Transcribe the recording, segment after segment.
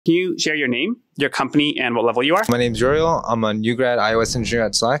Can you share your name, your company, and what level you are? My name's Rahul. I'm a new grad iOS engineer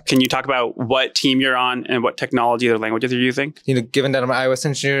at Slack. Can you talk about what team you're on and what technology or languages you're using? Given that I'm an iOS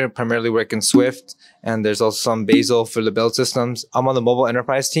engineer, I primarily work in Swift, and there's also some Bazel for the build systems. I'm on the mobile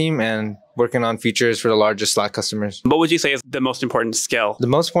enterprise team and working on features for the largest Slack customers. What would you say is the most important skill? The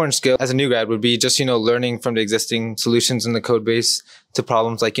most important skill as a new grad would be just, learning from the existing solutions in the code base to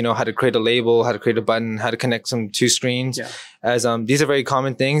problems like, how to create a label, how to create a button, how to connect some two screens. Yeah. As these are very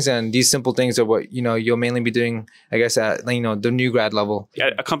common things, and these simple things are what, you'll mainly be doing, I guess, at, the new grad level.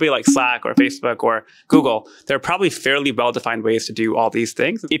 At a company like Slack or Facebook or Google, there are probably fairly well-defined ways to do all these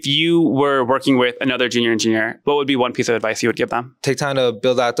things. If you were working with another junior engineer, what would be one piece of advice you would give them? Take time to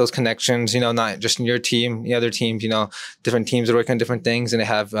build out those connections, not just in your team, the other teams, different teams are working on different things and they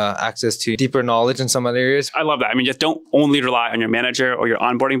have access to deeper knowledge in some other areas. I love that. I mean, just don't only rely on your manager or your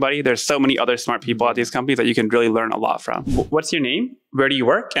onboarding buddy. There's so many other smart people at these companies that you can really learn a lot from. What's your name? Where do you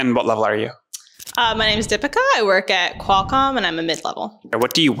work? And what level are you? My name is Deepika. I work at Qualcomm and I'm a mid-level.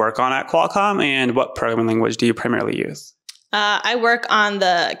 What do you work on at Qualcomm and what programming language do you primarily use? I work on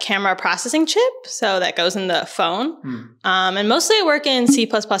the camera processing chip, so that goes in the phone. And mostly I work in C++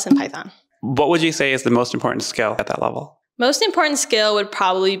 and Python. What would you say is the most important skill at that level? Most important skill would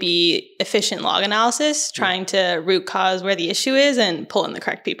probably be efficient log analysis, trying to root cause where the issue is and pull in the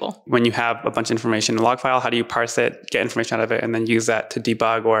correct people. When you have a bunch of information in a log file, how do you parse it, get information out of it, and then use that to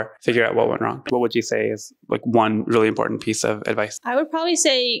debug or figure out what went wrong? What would you say is like one really important piece of advice? I would probably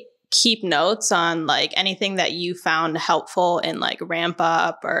say keep notes on like anything that you found helpful in like ramp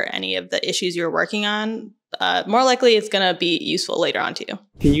up or any of the issues you're working on. More likely it's going to be useful later on to you.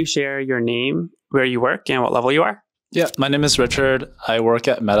 Can you share your name, where you work, and what level you are? Yeah, my name is Richard. I work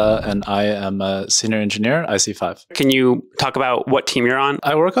at Meta and I am a senior engineer, IC5. Can you talk about what team you're on?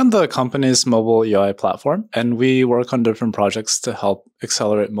 I work on the company's mobile UI platform, and we work on different projects to help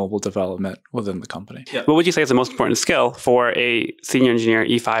accelerate mobile development within the company. Yeah. What would you say is the most important skill for a senior engineer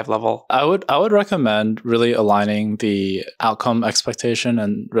E5 level? I would recommend really aligning the outcome expectation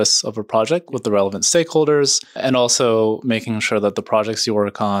and risks of a project with the relevant stakeholders, and also making sure that the projects you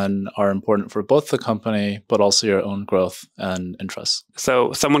work on are important for both the company, but also your own growth and interests.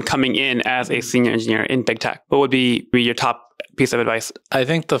 So someone coming in as a senior engineer in big tech, what would be your top piece of advice? I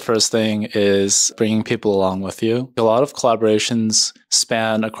think the first thing is bringing people along with you. A lot of collaborations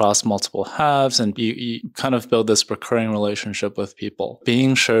span across multiple halves, and you kind of build this recurring relationship with people.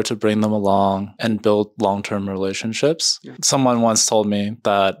 Being sure to bring them along and build long-term relationships. Yeah. Someone once told me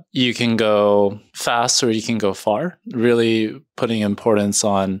that you can go fast or you can go far. Really putting importance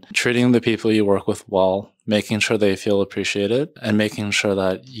on treating the people you work with well, making sure they feel appreciated, and making sure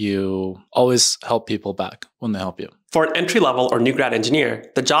that you always help people back when they help you. For an entry-level or new grad engineer,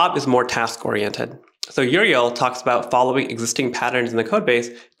 the job is more task-oriented. So Uriel talks about following existing patterns in the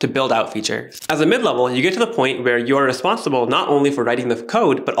codebase to build out features. As a mid-level, you get to the point where you're responsible not only for writing the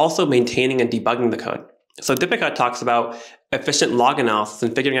code, but also maintaining and debugging the code. So Deepika talks about efficient log analysis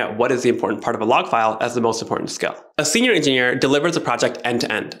and figuring out what is the important part of a log file as the most important skill. A senior engineer delivers a project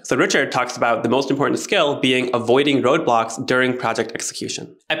end-to-end. So Richard talks about the most important skill being avoiding roadblocks during project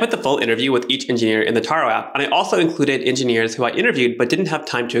execution. I put the full interview with each engineer in the Taro app, and I also included engineers who I interviewed but didn't have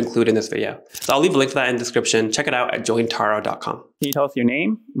time to include in this video. So I'll leave a link for that in the description. Check it out at jointaro.com. Can you tell us your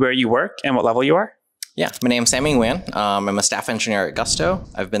name, where you work, and what level you are? Yeah, my name's Sammy Nguyen. I'm a staff engineer at Gusto.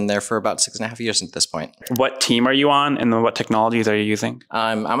 I've been there for about 6.5 years at this point. What team are you on, and what technologies are you using?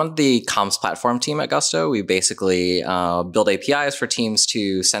 I'm on the comms platform team at Gusto. We basically build APIs for teams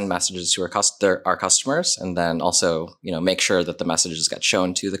to send messages to our customers, and then also make sure that the messages get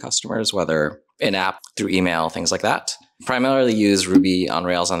shown to the customers, whether in-app, through email, things like that. Primarily use Ruby on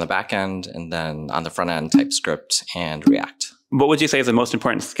Rails on the back end, and then on the front end, TypeScript and React. What would you say is the most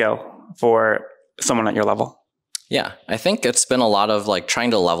important skill for someone at your level? Yeah, I think it's been a lot of trying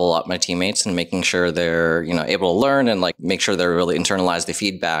to level up my teammates and making sure they're, able to learn and make sure they're really internalize the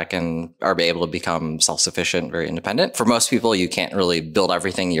feedback and are able to become self-sufficient, very independent. For most people, you can't really build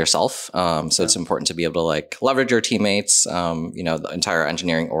everything yourself. So it's important to be able to leverage your teammates, the entire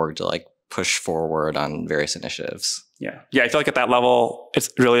engineering org to push forward on various initiatives. Yeah. Yeah. I feel like at that level, it's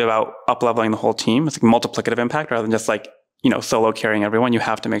really about up-leveling the whole team. It's multiplicative impact rather than just solo carrying everyone. You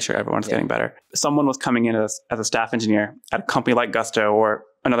have to make sure everyone's getting better. If someone was coming in as a staff engineer at a company like Gusto or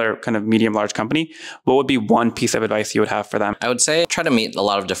another kind of medium large company, what would be one piece of advice you would have for them? I would say try to meet a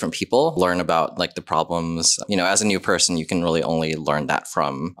lot of different people, learn about the problems. As a new person, you can really only learn that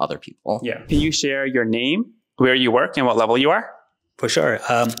from other people. Yeah. Can you share your name, where you work, and what level you are? For sure.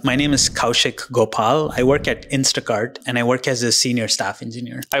 My name is Kaushik Gopal. I work at Instacart and I work as a senior staff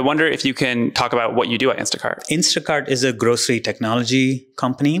engineer. I wonder if you can talk about what you do at Instacart. Instacart is a grocery technology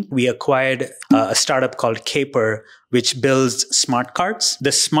company. We acquired a startup called Caper, which builds smart carts.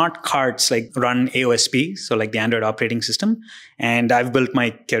 The smart carts run AOSP, so the Android operating system. And I've built my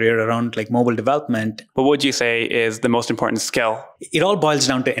career around mobile development. What would you say is the most important skill? It all boils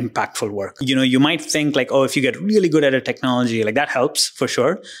down to impactful work. You might think if you get really good at a technology, that helps for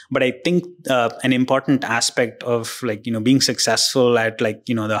sure. But I think an important aspect of being successful at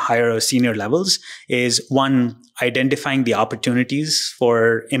the higher or senior levels is one, identifying the opportunities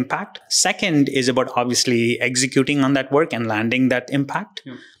for impact. Second is about obviously executing on that work and landing that impact.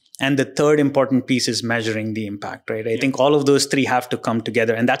 Yeah. And the third important piece is measuring the impact, right? I think all of those three have to come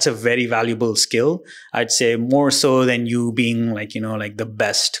together. And that's a very valuable skill. I'd say more so than you being the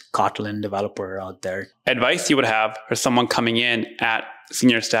best Kotlin developer out there. Advice you would have for someone coming in at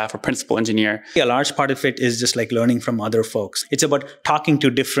senior staff or principal engineer? A large part of it is just learning from other folks. It's about talking to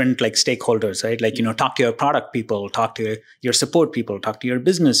different stakeholders, right? Talk to your product people, talk to your support people, talk to your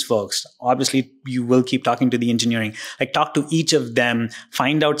business folks. Obviously, you will keep talking to the engineering. Talk to each of them,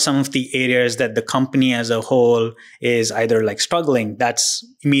 find out some of the areas that the company as a whole is either struggling. That's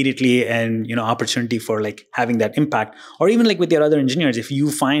immediately an opportunity for having that impact. Or even with your other engineers, if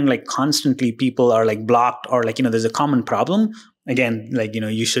you find constantly people are blocked or there's a common problem, again,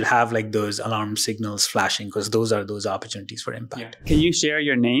 you should have those alarm signals flashing because those are those opportunities for impact. Yeah. Can you share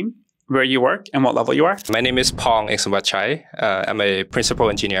your name, where you work, and what level you are? My name is Pong Exumwachai. I'm a principal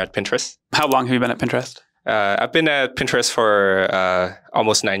engineer at Pinterest. How long have you been at Pinterest? I've been at Pinterest for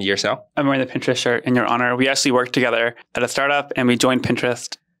almost 9 years now. I'm wearing the Pinterest shirt in your honor. We actually worked together at a startup and we joined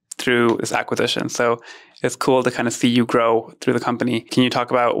Pinterest through this acquisition. So it's cool to kind of see you grow through the company. Can you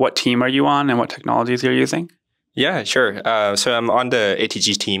talk about what team are you on and what technologies you're using? Yeah, sure. So I'm on the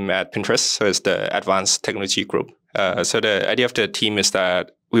ATG team at Pinterest. So it's the Advanced Technology Group. So the idea of the team is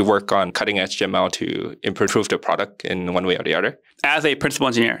that we work on cutting edge ML to improve the product in one way or the other. As a principal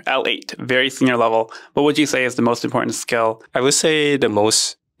engineer, L8, very senior level, what would you say is the most important skill? I would say the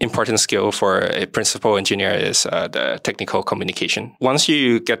most important skill for a principal engineer is the technical communication. Once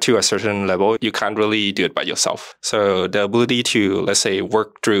you get to a certain level, you can't really do it by yourself. So the ability to, let's say,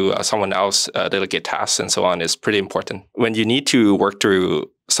 work through someone else, delegate tasks and so on is pretty important. When you need to work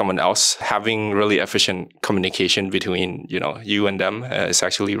through someone else, having really efficient communication between you and them is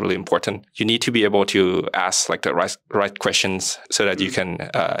actually really important. You need to be able to ask the right questions so that you can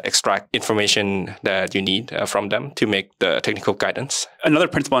extract information that you need from them to make the technical guidance. Another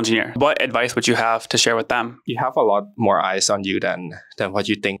principal engineer, what advice would you have to share with them? You have a lot more eyes on you than what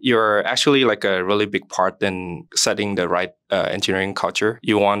you think. You're actually a really big part in setting the right engineering culture.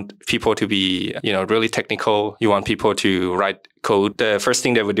 You want people to be really technical. You want people to write code. The first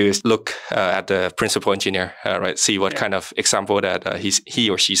thing they would do is look at the principal engineer, right? See what kind of example that he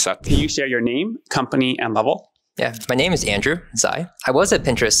or she set. Can you share your name, company, and level? Yeah, my name is Andrew Zai. I was at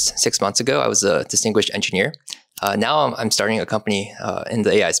Pinterest 6 months ago. I was a distinguished engineer. Now I'm starting a company in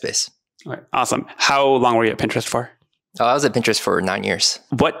the AI space. All right, awesome. How long were you at Pinterest for? I was at Pinterest for 9 years.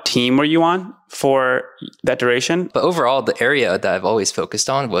 What team were you on for that duration? But overall, the area that I've always focused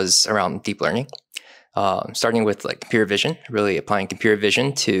on was around deep learning. Starting with computer vision, really applying computer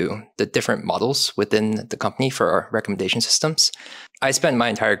vision to the different models within the company for our recommendation systems. I spent my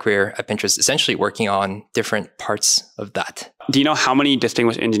entire career at Pinterest essentially working on different parts of that. Do you know how many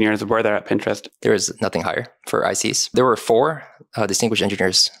distinguished engineers were there at Pinterest? There was nothing higher for ICs. There were 4 distinguished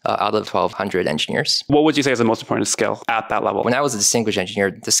engineers out of 1,200 engineers. What would you say is the most important skill at that level? When I was a distinguished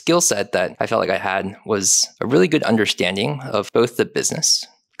engineer, the skill set that I felt like I had was a really good understanding of both the business,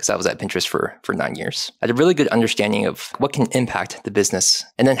 because I was at Pinterest for 9 years. I had a really good understanding of what can impact the business.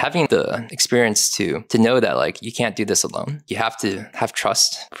 And then having the experience to know that you can't do this alone. You have to have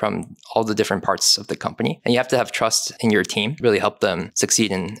trust from all the different parts of the company. And you have to have trust in your team, really help them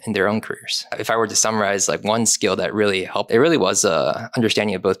succeed in their own careers. If I were to summarize one skill that really helped, it really was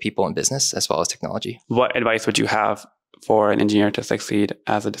understanding of both people and business as well as technology. What advice would you have for an engineer to succeed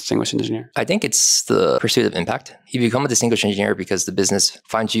as a distinguished engineer? I think it's the pursuit of impact. You become a distinguished engineer because the business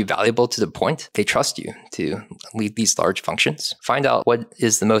finds you valuable to the point they trust you to lead these large functions. Find out what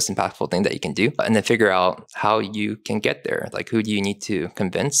is the most impactful thing that you can do, and then figure out how you can get there. Who do you need to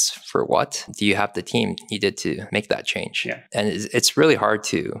convince for what? Do you have the team needed to make that change? Yeah. And it's really hard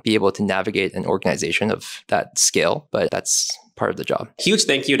to be able to navigate an organization of that scale, but that's part of the job. Huge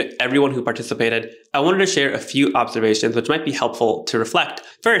thank you to everyone who participated. I wanted to share a few observations which might be helpful to reflect.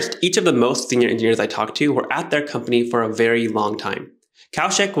 First, each of the most senior engineers I talked to were at their company for a very long time.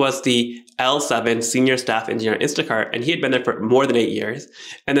 Kaushik was the L7 senior staff engineer at Instacart, and he had been there for more than 8 years.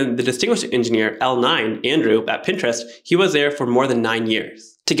 And then the distinguished engineer, L9, Andrew, at Pinterest, he was there for more than 9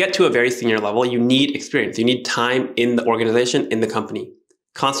 years. To get to a very senior level, you need experience. You need time in the organization, in the company.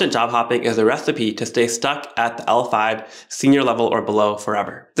 Constant job hopping is a recipe to stay stuck at the L5 senior level or below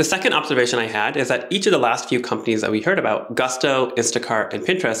forever. The second observation I had is that each of the last few companies that we heard about, Gusto, Instacart, and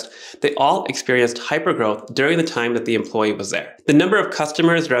Pinterest, they all experienced hypergrowth during the time that the employee was there. The number of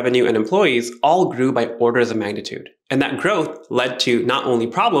customers, revenue, and employees all grew by orders of magnitude. And that growth led to not only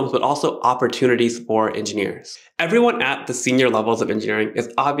problems, but also opportunities for engineers. Everyone at the senior levels of engineering is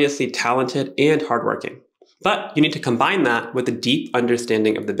obviously talented and hardworking. But you need to combine that with a deep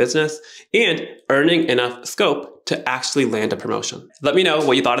understanding of the business and earning enough scope to actually land a promotion. Let me know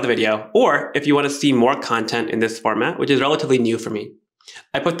what you thought of the video, or if you want to see more content in this format, which is relatively new for me.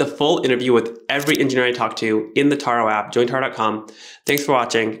 I put the full interview with every engineer I talked to in the Taro app, jointaro.com. Thanks for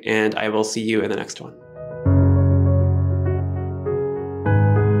watching, and I will see you in the next one.